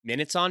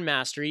Minutes on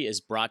Mastery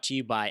is brought to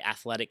you by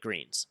Athletic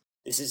Greens.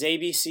 This is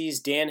ABC's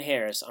Dan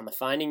Harris on the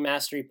Finding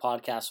Mastery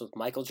podcast with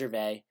Michael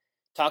Gervais,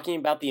 talking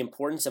about the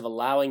importance of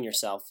allowing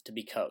yourself to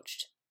be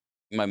coached.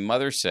 My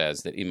mother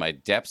says that in my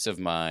depths of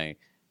my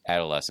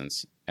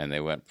adolescence, and they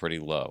went pretty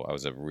low, I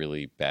was a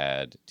really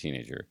bad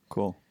teenager.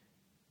 Cool.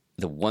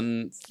 The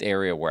one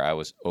area where I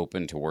was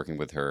open to working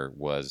with her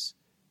was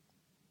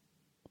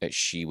that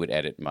she would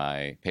edit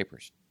my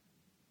papers,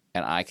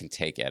 and I can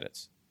take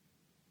edits.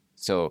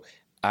 So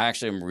I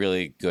actually am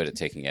really good at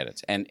taking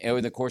edits. And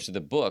over the course of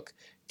the book,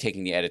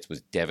 taking the edits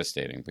was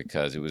devastating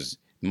because it was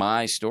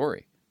my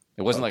story.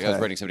 It wasn't like I was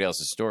writing somebody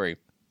else's story.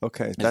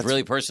 Okay. It's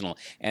really personal.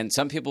 And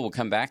some people will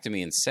come back to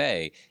me and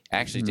say,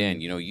 actually, Dan,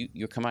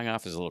 you're coming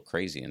off as a little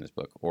crazy in this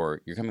book,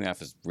 or you're coming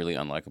off as really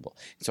unlikable.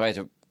 So I had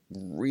to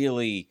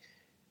really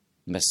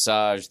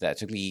massage that. It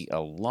took me a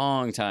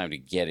long time to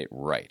get it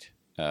right.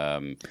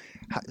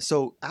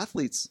 So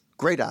athletes,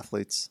 great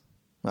athletes,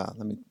 well,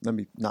 let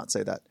me not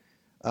say that.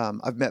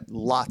 I've met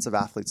lots of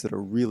athletes that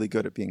are really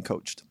good at being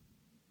coached.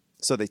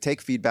 So they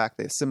take feedback,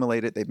 they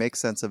assimilate it, they make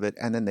sense of it,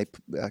 and then they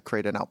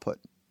create an output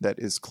that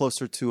is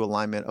closer to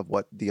alignment of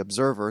what the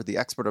observer, the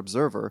expert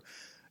observer,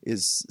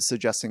 is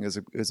suggesting is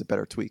a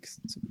better tweak.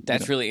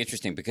 That's really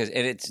interesting because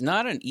it's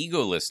not an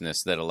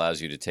egolessness that allows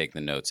you to take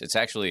the notes. It's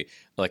actually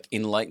like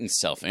enlightened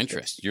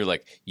self-interest. You're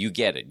like, you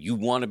get it. You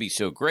want to be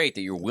so great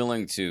that you're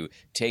willing to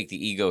take the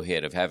ego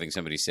hit of having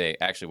somebody say,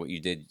 actually, what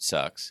you did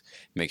sucks,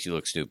 makes you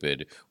look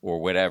stupid,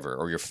 or whatever,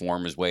 or your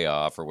form is way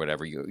off, or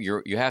whatever.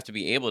 You have to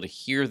be able to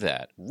hear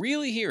that,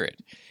 really hear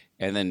it,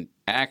 and then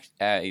act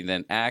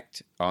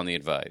on the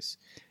advice.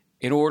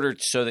 In order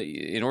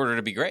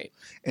to be great.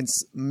 And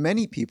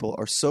many people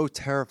are so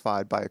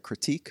terrified by a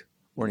critique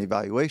or an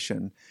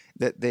evaluation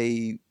that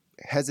they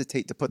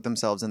hesitate to put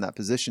themselves in that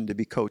position to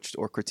be coached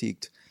or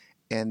critiqued,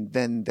 and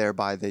then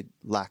thereby they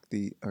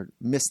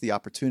miss the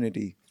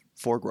opportunity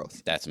for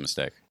growth. That's a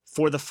mistake.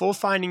 For the full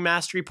Finding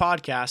Mastery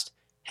podcast,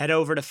 head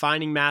over to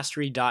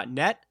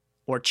findingmastery.net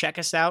or check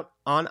us out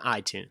on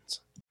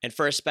iTunes. And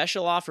for a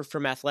special offer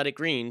from Athletic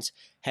Greens,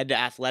 head to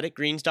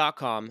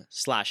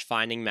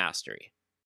athleticgreens.com/findingmastery.